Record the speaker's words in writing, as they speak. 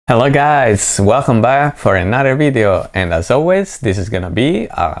Hello guys, welcome back for another video, and as always this is gonna be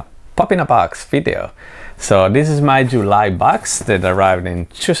a pop in a box video. So this is my July box that arrived in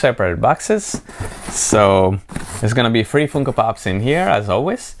two separate boxes. So there's gonna be free Funko Pops in here as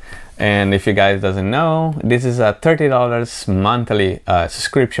always, and if you guys doesn't know, this is a $30 monthly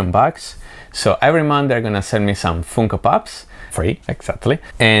subscription box. So every month they're gonna send me some Funko Pops free, exactly,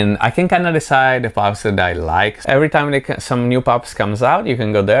 and I can kind of decide the pops that I like. Every time some new pops comes out, you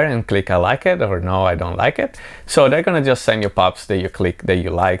can go there and click I like it or no I don't like it. So they're gonna just send you pops that you click that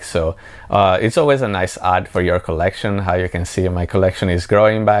you like. So it's always a nice add for your collection. How you can see my collection is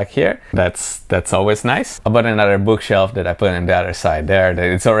growing back here. That's always nice. About another bookshelf that I put on the other side there, that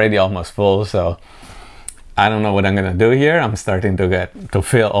it's already almost full, so I don't know what I'm gonna do here. I'm starting to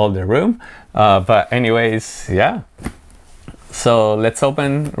fill all the room, but anyways, yeah. So let's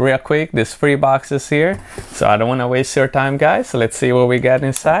open real quick these free boxes here. So I don't want to waste your time, guys. So let's see what we got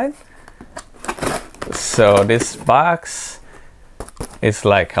inside. So this box is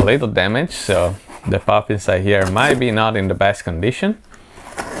like a little damaged, so the pop inside here might be not in the best condition.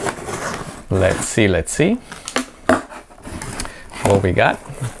 Let's see what we got.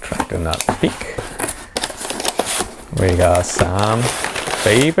 Try to not peek. We got some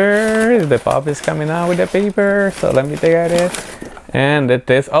paper. The pop is coming out with the paper, so let me take it. And it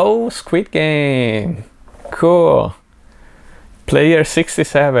is, oh, Squid Game, cool. Player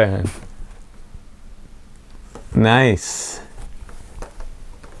 67, nice.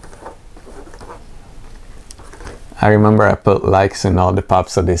 I remember I put likes in all the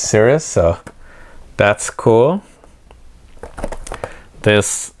pops of this series, so that's cool.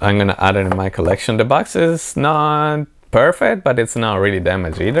 This I'm gonna add it in my collection. The box is not perfect, but it's not really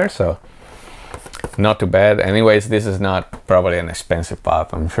damaged either, so not too bad. Anyways, this is not probably an expensive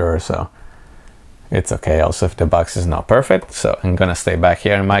pop, I'm sure, so it's okay also if the box is not perfect. So I'm gonna stay back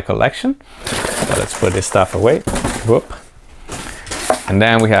here in my collection. So let's put this stuff away. Whoop. And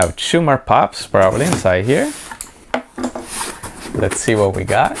then we have two more pops probably inside here. Let's see what we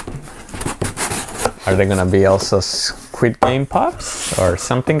got. Are they gonna be also Squid Game pops or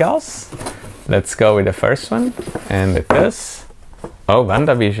something else? Let's go with the first one, and it is, oh,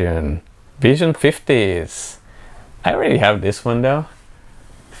 WandaVision, Vision 50s. I already have this one though.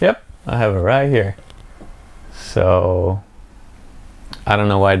 Yep, I have it right here. So I don't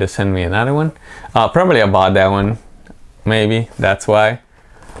know why they sent me another one. Probably I bought that one, maybe that's why.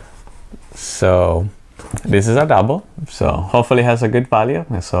 So this is a double, so hopefully it has a good value,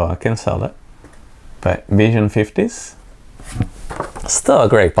 so I can sell it. But Vision 50s, still a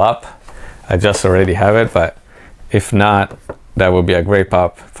great pop. I just already have it, but if not, that would be a great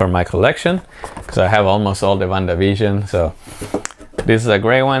pop for my collection because I have almost all the WandaVision. So this is a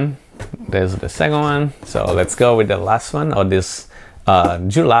great one. There's the second one. So let's go with the last one of this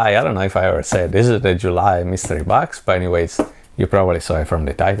July. I don't know if I ever said this is the July mystery box, but anyways, you probably saw it from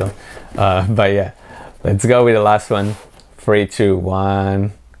the title. But yeah, let's go with the last one. 3, 2,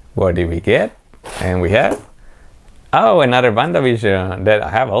 1. What did we get? And we have, oh, another WandaVision that I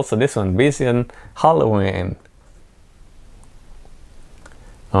have also this one, Vision Halloween.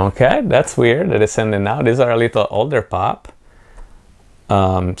 Okay, that's weird that they're sending out. These are a little older pop.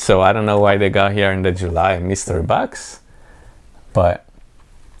 So I don't know why they got here in the July mystery box, but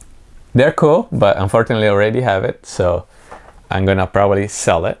they're cool, but unfortunately I already have it. So I'm gonna probably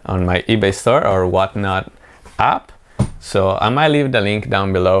sell it on my eBay store or Whatnot app. So I might leave the link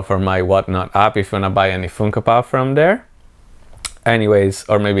down below for my Whatnot app if you wanna buy any Funko Pop from there. Anyways,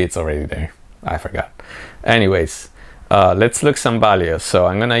 or maybe it's already there, I forgot. Anyways, let's look some values. So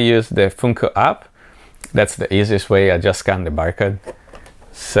I'm gonna use the Funko app. That's the easiest way. I just scan the barcode.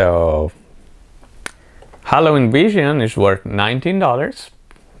 So Halloween Vision is worth $19.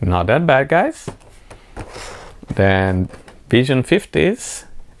 Not that bad, guys. Then Vision 50s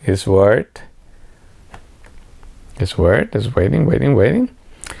is worth, is waiting.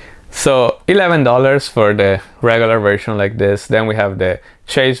 So $11 for the regular version like this. Then we have the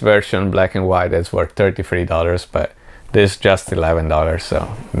Chase version black and white that's worth $33, but this is just $11,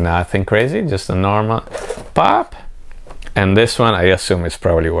 so nothing crazy, just a normal pop. And this one I assume is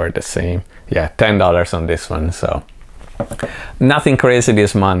probably worth the same. Yeah, $10 on this one, so nothing crazy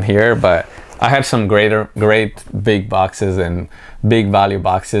this month here, but I had some great big boxes and big value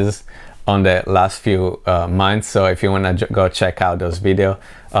boxes on the last few months. So if you want to go check out those videos,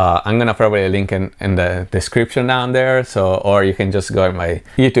 I'm gonna probably link in the description down there, so, or you can just go to my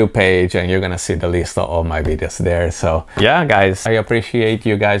YouTube page and you're gonna see the list of all my videos there. So yeah, guys, I appreciate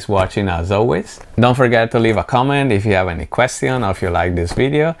you guys watching as always. Don't forget to leave a comment if you have any question or if you like this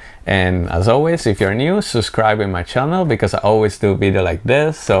video. And as always, if you're new, subscribe to my channel because I always do video like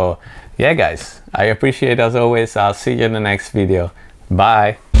this. So yeah, guys, I appreciate it as always. I'll see you in the next video.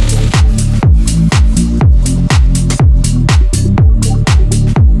 Bye.